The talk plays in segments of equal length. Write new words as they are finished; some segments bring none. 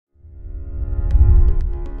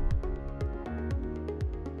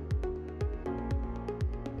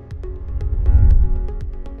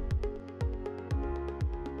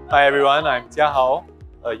Hi everyone, I'm Jia Hao,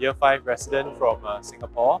 a Year 5 resident from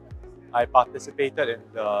Singapore. I participated in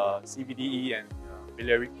the CVDE and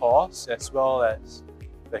biliary course as well as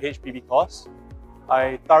the HPB course.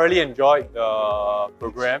 I thoroughly enjoyed the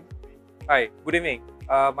program. Hi, good evening.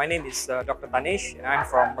 My name is Dr. Tanish and I'm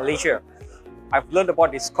from Malaysia. I've learned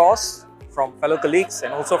about this course from fellow colleagues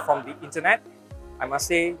and also from the internet. I must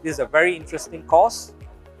say this is a very interesting course.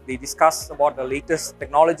 They discuss about the latest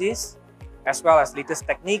technologies as well as latest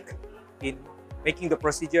technique in making the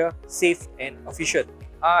procedure safe and efficient.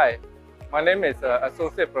 Hi, my name is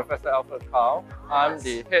Associate Professor Alfred Kao. I'm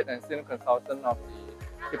the Head and Senior Consultant of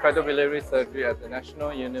the Hepatobiliary Surgery at the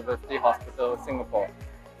National University Hospital, Singapore.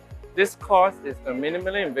 This course is the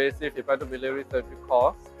minimally invasive hepatobiliary surgery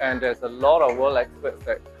course, and there's a lot of world experts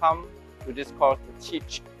that come to this course to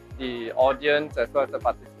teach the audience as well as the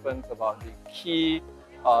participants about the key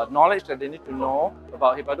knowledge that they need to know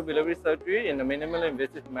about hepatobiliary surgery in a minimally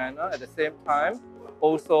invasive manner. At the same time,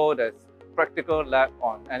 also there's practical lab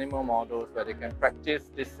on animal models where they can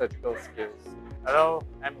practice these surgical skills. Hello,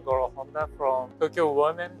 I'm Goro Honda from Tokyo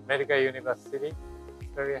Women Medical University.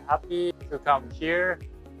 Very happy to come here,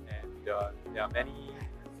 And there are many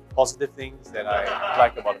positive things that I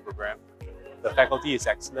like about the program. The faculty is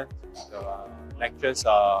excellent. The lectures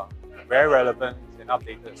are very relevant and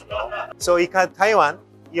updated as well. So IRCAD-Taiwan,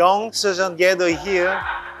 young surgeons gather here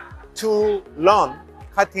to learn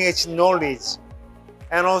cutting-edge knowledge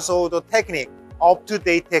and also the technique,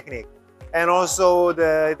 up-to-date technique. And also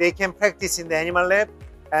they can practice in the animal lab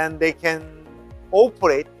and they can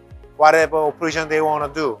operate whatever operation they want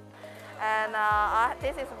to do. And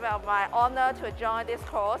this is my honor to join this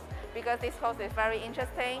course because this course is very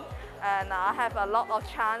interesting and I have a lot of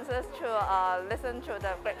chances to listen to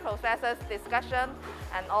the great professors' discussion,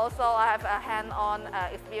 and also I have a hand-on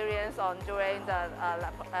experience on doing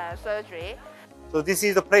the surgery. So this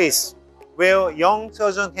is the place where young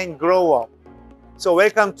surgeons can grow up. So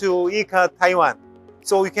welcome to IRCAD-Taiwan.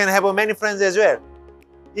 So you can have many friends as well.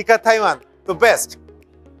 IRCAD-Taiwan, the best.